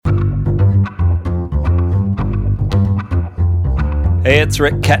Hey, it's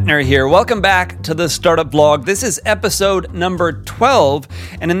Rick Kettner here. Welcome back to the Startup Vlog. This is episode number 12.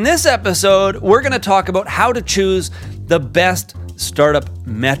 And in this episode, we're going to talk about how to choose the best startup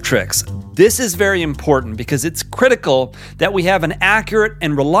metrics. This is very important because it's critical that we have an accurate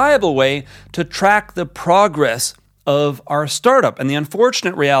and reliable way to track the progress of our startup. And the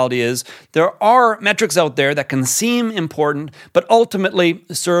unfortunate reality is there are metrics out there that can seem important, but ultimately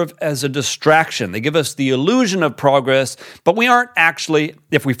serve as a distraction. They give us the illusion of progress, but we aren't actually,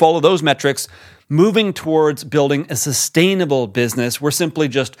 if we follow those metrics, moving towards building a sustainable business. We're simply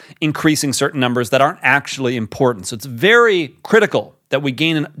just increasing certain numbers that aren't actually important. So it's very critical that we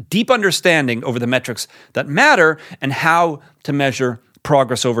gain a deep understanding over the metrics that matter and how to measure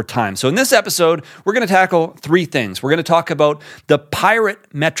progress over time. So in this episode, we're going to tackle three things. We're going to talk about the Pirate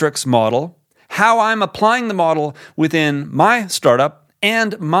Metrics model, how I'm applying the model within my startup,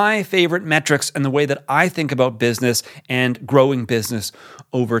 and my favorite metrics and the way that I think about business and growing business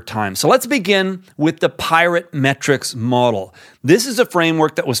over time. So let's begin with the Pirate Metrics model. This is a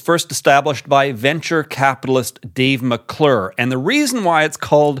framework that was first established by venture capitalist Dave McClure. And the reason why it's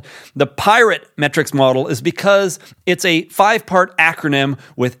called the Pirate Metrics model is because it's a 5-part acronym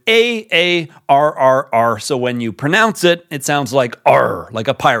with AARRR. So when you pronounce it, it sounds like R, like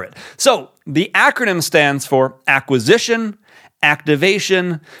a pirate. So the acronym stands for acquisition,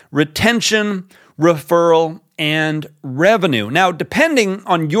 activation, retention, referral, and revenue. Now, depending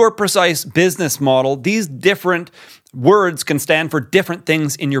on your precise business model, these different words can stand for different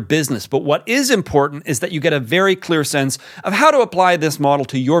things in your business. But what is important is that you get a very clear sense of how to apply this model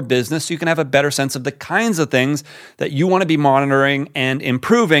to your business so you can have a better sense of the kinds of things that you want to be monitoring and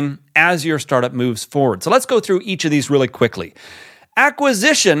improving as your startup moves forward. So let's go through each of these really quickly.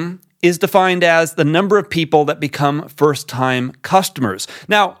 Acquisition is defined as the number of people that become first-time customers.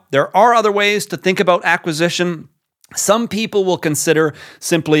 Now, there are other ways to think about acquisition. Some people will consider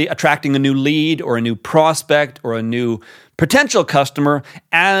simply attracting a new lead or a new prospect or a new potential customer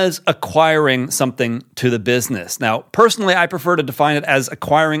as acquiring something to the business. Now, personally, I prefer to define it as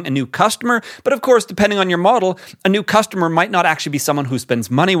acquiring a new customer, but of course, depending on your model, a new customer might not actually be someone who spends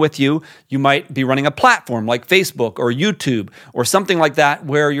money with you. You might be running a platform like Facebook or YouTube or something like that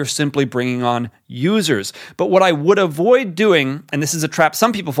where you're simply bringing on users. But what I would avoid doing, and this is a trap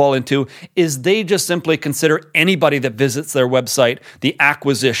some people fall into, is they just simply consider anybody that visits their website the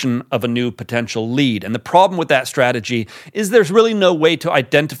acquisition of a new potential lead. And the problem with that strategy is there's really no way to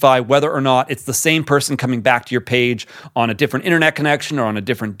identify whether or not it's the same person coming back to your page on a different internet connection or on a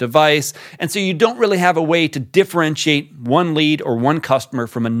different device. And so you don't really have a way to differentiate one lead or one customer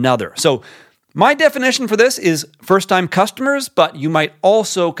from another. So my definition for this is first-time customers, but you might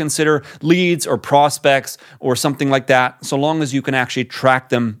also consider leads or prospects or something like that, so long as you can actually track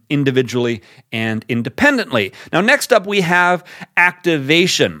them individually and independently. Now, next up, we have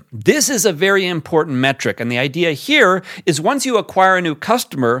activation. This is a very important metric, and the idea here is once you acquire a new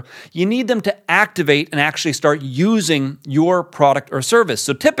customer, you need them to activate and actually start using your product or service.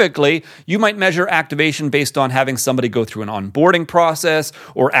 So typically, you might measure activation based on having somebody go through an onboarding process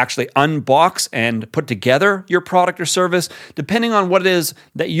or actually unbox and put together your product or service. Depending on what it is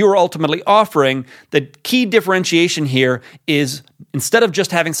that you're ultimately offering, the key differentiation here is instead of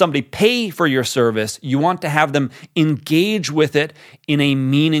just having somebody pay for your service, you want to have them engage with it in a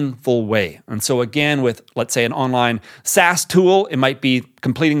meaningful way. And so again, with, let's say, an online SaaS tool, it might be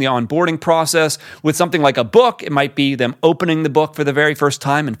completing the onboarding process. With something like a book, it might be them opening the book for the very first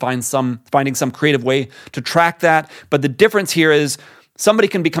time and finding some creative way to track that. But the difference here is somebody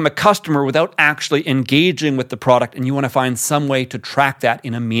can become a customer without actually engaging with the product, and you want to find some way to track that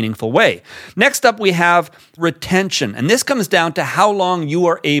in a meaningful way. Next up, we have retention, and this comes down to how long you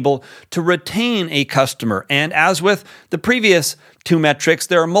are able to retain a customer. And as with the previous two metrics,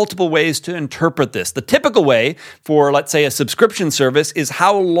 there are multiple ways to interpret this. The typical way for, let's say, a subscription service is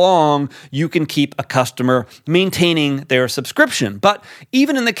how long you can keep a customer maintaining their subscription. But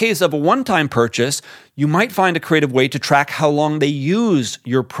even in the case of a one-time purchase, you might find a creative way to track how long they use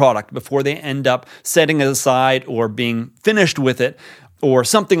your product before they end up setting it aside or being finished with it, or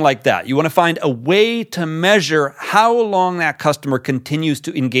something like that. You want to find a way to measure how long that customer continues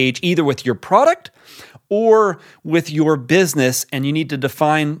to engage either with your product or with your business, and you need to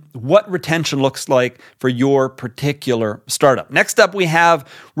define what retention looks like for your particular startup. Next up, we have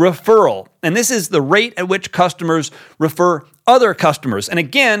referral, and this is the rate at which customers refer other customers. And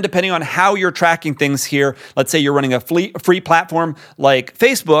again, depending on how you're tracking things here, let's say you're running a free platform like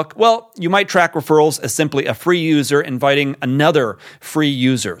Facebook, well, you might track referrals as simply a free user inviting another free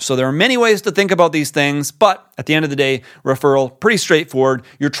user. So there are many ways to think about these things, but at the end of the day, referral, pretty straightforward.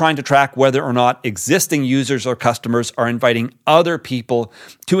 You're trying to track whether or not existing users or customers are inviting other people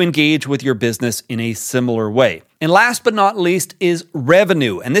to engage with your business in a similar way. And last but not least is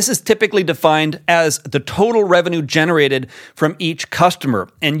revenue. And this is typically defined as the total revenue generated from each customer.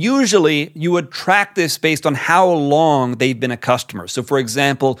 And usually you would track this based on how long they've been a customer. So for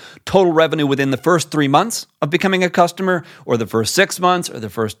example, total revenue within the first 3 months of becoming a customer, or the first 6 months, or the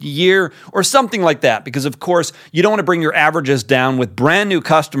first year, or something like that. Because of course, you don't want to bring your averages down with brand new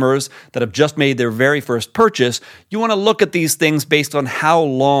customers that have just made their very first purchase. You want to look at these things based on how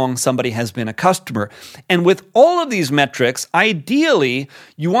long somebody has been a customer. And with all of these metrics, ideally,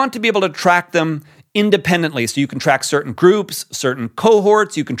 you want to be able to track them independently. So you can track certain groups, certain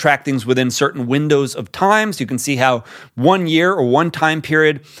cohorts. You can track things within certain windows of time. So you can see how 1 year or one time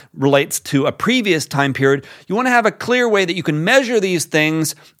period relates to a previous time period. You want to have a clear way that you can measure these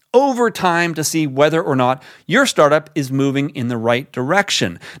things over time to see whether or not your startup is moving in the right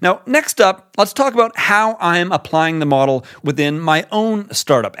direction. Now, next up, let's talk about how I'm applying the model within my own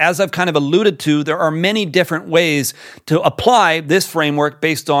startup. As I've kind of alluded to, there are many different ways to apply this framework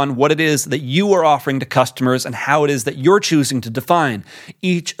based on what it is that you are offering to customers and how it is that you're choosing to define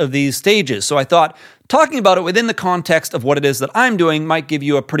each of these stages. So I thought talking about it within the context of what it is that I'm doing might give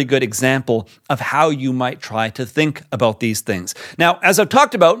you a pretty good example of how you might try to think about these things. Now, as I've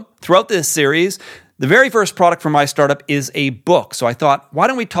talked about throughout this series, the very first product for my startup is a book. So I thought, why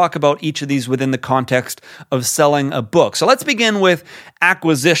don't we talk about each of these within the context of selling a book? So let's begin with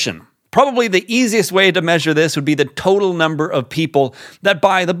acquisition. Probably the easiest way to measure this would be the total number of people that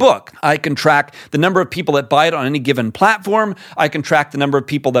buy the book. I can track the number of people that buy it on any given platform. I can track the number of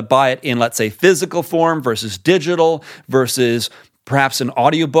people that buy it in, let's say, physical form versus digital versus perhaps an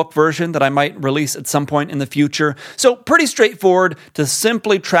audiobook version that I might release at some point in the future. So pretty straightforward to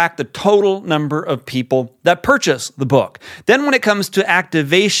simply track the total number of people that purchase the book. Then when it comes to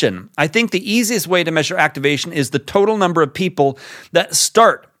activation, I think the easiest way to measure activation is the total number of people that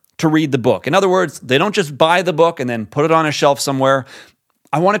start to read the book. In other words, they don't just buy the book and then put it on a shelf somewhere.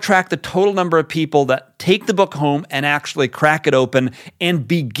 I want to track the total number of people that take the book home and actually crack it open and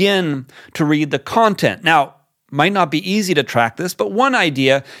begin to read the content. Now, might not be easy to track this, but one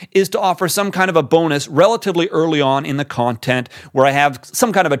idea is to offer some kind of a bonus relatively early on in the content where I have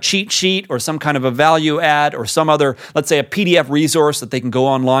some kind of a cheat sheet or some kind of a value add or some other, let's say a PDF resource that they can go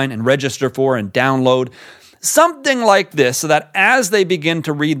online and register for and download. Something like this, so that as they begin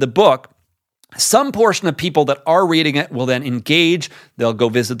to read the book, some portion of people that are reading it will then engage. They'll go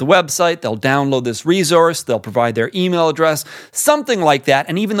visit the website. They'll download this resource. They'll provide their email address, something like that.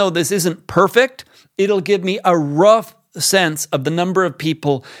 And even though this isn't perfect, it'll give me a rough sense of the number of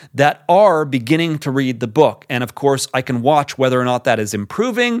people that are beginning to read the book. And of course, I can watch whether or not that is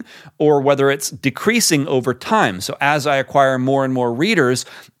improving or whether it's decreasing over time. So as I acquire more and more readers,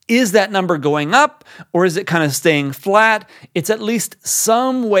 is that number going up or is it kind of staying flat? It's at least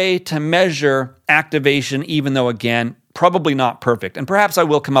some way to measure activation, even though, again, probably not perfect. And perhaps I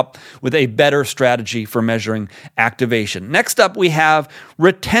will come up with a better strategy for measuring activation. Next up, we have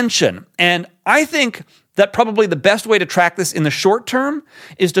retention. And I think that probably the best way to track this in the short term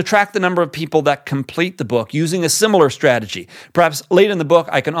is to track the number of people that complete the book using a similar strategy. Perhaps late in the book,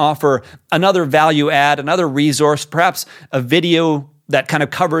 I can offer another value add, another resource, perhaps a video that kind of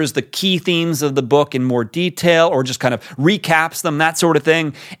covers the key themes of the book in more detail or just kind of recaps them, that sort of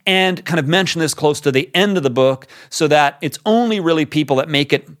thing, and kind of mention this close to the end of the book so that it's only really people that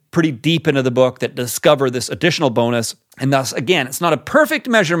make it pretty deep into the book that discover this additional bonus. And thus, again, it's not a perfect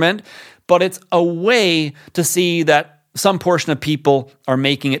measurement, but it's a way to see that some portion of people are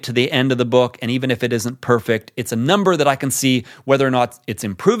making it to the end of the book, and even if it isn't perfect, it's a number that I can see whether or not it's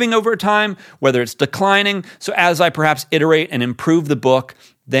improving over time, whether it's declining. So as I perhaps iterate and improve the book,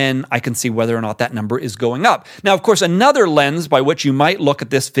 then I can see whether or not that number is going up. Now, of course, another lens by which you might look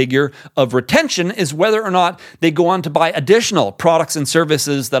at this figure of retention is whether or not they go on to buy additional products and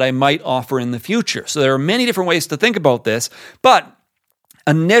services that I might offer in the future. So there are many different ways to think about this, but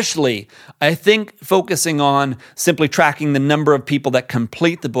Initially, I think focusing on simply tracking the number of people that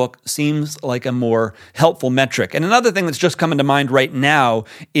complete the book seems like a more helpful metric. And another thing that's just coming to mind right now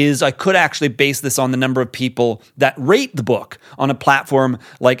is I could actually base this on the number of people that rate the book on a platform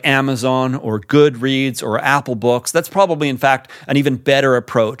like Amazon or Goodreads or Apple Books. That's probably, in fact, an even better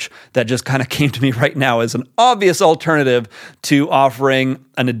approach that just kind of came to me right now as an obvious alternative to offering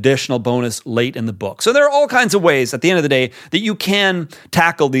an additional bonus late in the book. So there are all kinds of ways at the end of the day that you can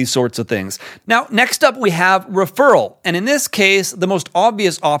tackle these sorts of things. Now, next up, we have referral. And in this case, the most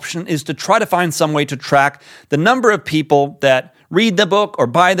obvious option is to try to find some way to track the number of people that read the book or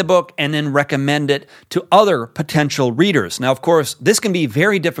buy the book and then recommend it to other potential readers. Now, of course, this can be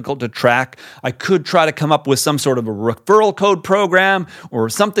very difficult to track. I could try to come up with some sort of a referral code program or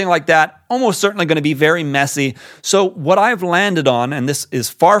something like that. Almost certainly going to be very messy. So what I've landed on, and this is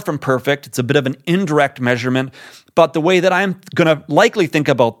far from perfect, it's a bit of an indirect measurement, but the way that I'm going to likely think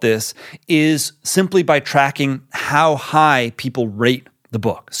about this is simply by tracking how high people rate the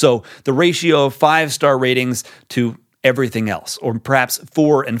book. So the ratio of 5-star ratings to everything else, or perhaps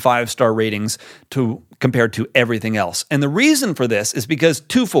 4 and 5-star ratings compared to everything else. And the reason for this is because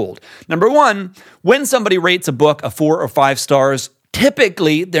twofold. Number one, when somebody rates a book a 4 or 5 stars,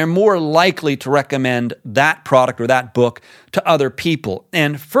 typically they're more likely to recommend that product or that book to other people.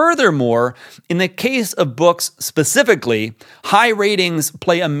 And furthermore, in the case of books specifically, high ratings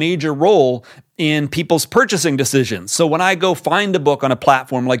play a major role in people's purchasing decisions. So when I go find a book on a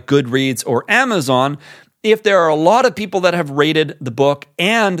platform like Goodreads or Amazon, if there are a lot of people that have rated the book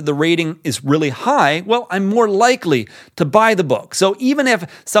and the rating is really high, well, I'm more likely to buy the book. So even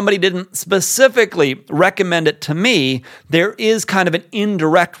if somebody didn't specifically recommend it to me, there is kind of an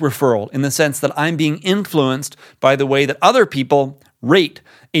indirect referral in the sense that I'm being influenced by the way that other people rate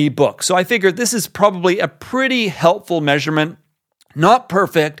a book. So I figured this is probably a pretty helpful measurement. Not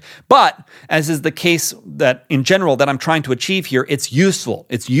perfect, but as is the case that in general that I'm trying to achieve here, it's useful.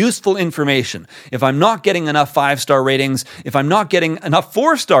 It's useful information. If I'm not getting enough 5-star ratings, if I'm not getting enough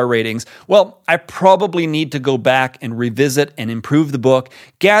 4-star ratings, well, I probably need to go back and revisit and improve the book,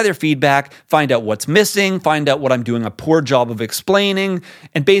 gather feedback, find out what's missing, find out what I'm doing a poor job of explaining,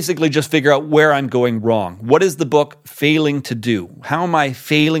 and basically just figure out where I'm going wrong. What is the book failing to do? How am I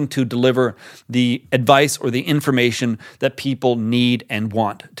failing to deliver the advice or the information that people need and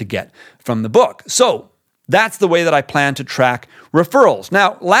want to get from the book? So that's the way that I plan to track referrals.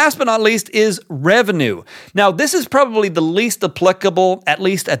 Now, last but not least is revenue. Now, this is probably the least applicable, at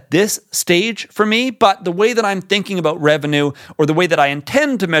least at this stage for me, but the way that I'm thinking about revenue, or the way that I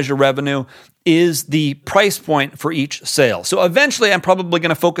intend to measure revenue, is the price point for each sale. So eventually I'm probably going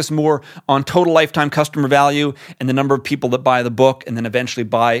to focus more on total lifetime customer value and the number of people that buy the book and then eventually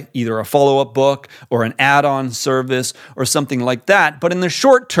buy either a follow-up book or an add-on service or something like that. But in the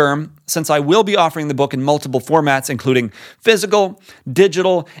short term, since I will be offering the book in multiple formats, including physical,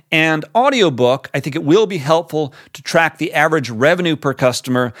 digital, and audiobook, I think it will be helpful to track the average revenue per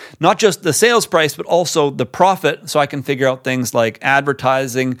customer, not just the sales price, but also the profit, so I can figure out things like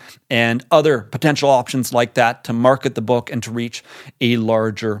advertising and other potential options like that to market the book and to reach a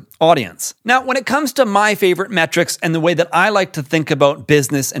larger audience. Now, when it comes to my favorite metrics and the way that I like to think about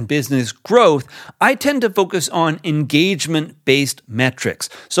business and business growth, I tend to focus on engagement-based metrics.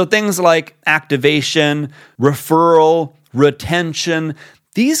 So things like activation, referral, retention.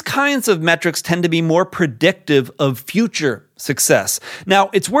 These kinds of metrics tend to be more predictive of future success. Now,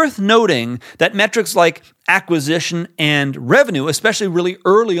 it's worth noting that metrics like acquisition and revenue, especially really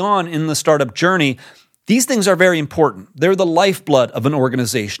early on in the startup journey, these things are very important. They're the lifeblood of an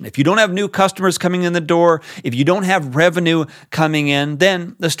organization. If you don't have new customers coming in the door, if you don't have revenue coming in,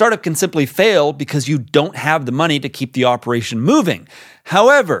 then the startup can simply fail because you don't have the money to keep the operation moving.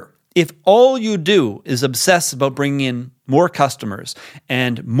 However, if all you do is obsess about bringing in more customers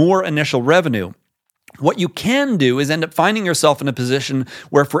and more initial revenue, what you can do is end up finding yourself in a position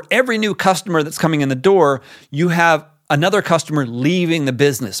where for every new customer that's coming in the door, you have another customer leaving the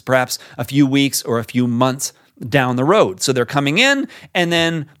business, perhaps a few weeks or a few months down the road. So they're coming in and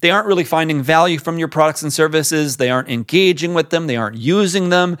then they aren't really finding value from your products and services. They aren't engaging with them. They aren't using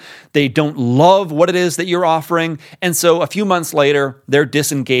them. They don't love what it is that you're offering. And so a few months later, they're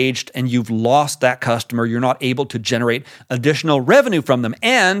disengaged and you've lost that customer. You're not able to generate additional revenue from them.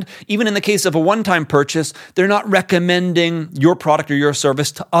 And even in the case of a one-time purchase, they're not recommending your product or your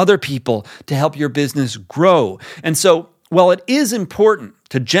service to other people to help your business grow. And so while it is important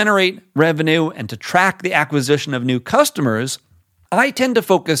to generate revenue and to track the acquisition of new customers, I tend to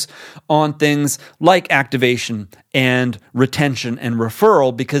focus on things like activation and retention and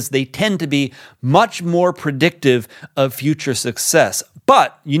referral because they tend to be much more predictive of future success.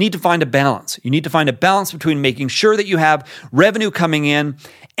 But you need to find a balance. You need to find a balance between making sure that you have revenue coming in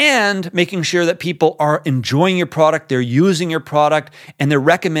and making sure that people are enjoying your product, they're using your product, and they're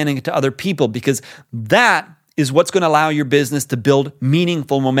recommending it to other people, because that is what's going to allow your business to build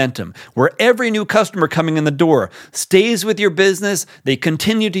meaningful momentum, where every new customer coming in the door stays with your business, they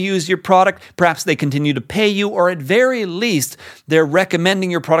continue to use your product, perhaps they continue to pay you, or at very least, they're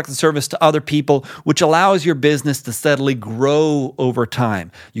recommending your product and service to other people, which allows your business to steadily grow over time.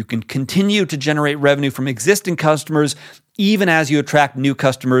 You can continue to generate revenue from existing customers even as you attract new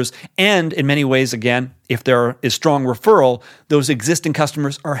customers. And in many ways, again, if there is strong referral, those existing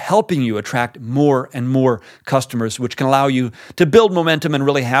customers are helping you attract more and more customers, which can allow you to build momentum and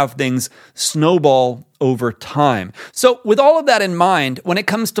really have things snowball over time. So with all of that in mind, when it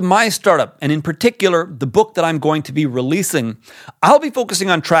comes to my startup, and in particular, the book that I'm going to be releasing, I'll be focusing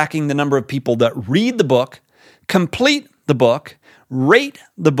on tracking the number of people that read the book, complete the book, rate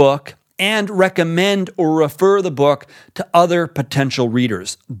the book, and recommend or refer the book to other potential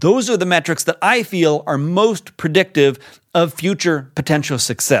readers. Those are the metrics that I feel are most predictive of future potential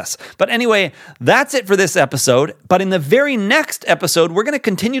success. But anyway, that's it for this episode. But in the very next episode, we're going to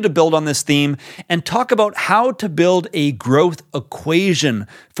continue to build on this theme and talk about how to build a growth equation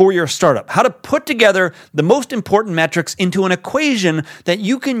for your startup, how to put together the most important metrics into an equation that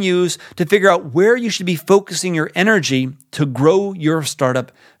you can use to figure out where you should be focusing your energy to grow your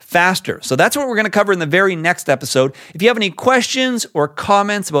startup faster. So that's what we're going to cover in the very next episode. If you have any questions or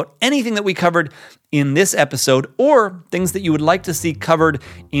comments about anything that we covered in this episode, or things that you would like to see covered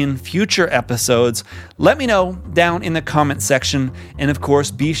in future episodes, let me know down in the comment section. And of course,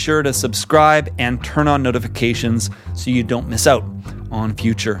 be sure to subscribe and turn on notifications so you don't miss out on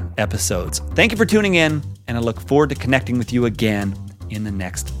future episodes. Thank you for tuning in, and I look forward to connecting with you again in the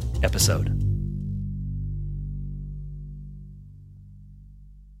next episode.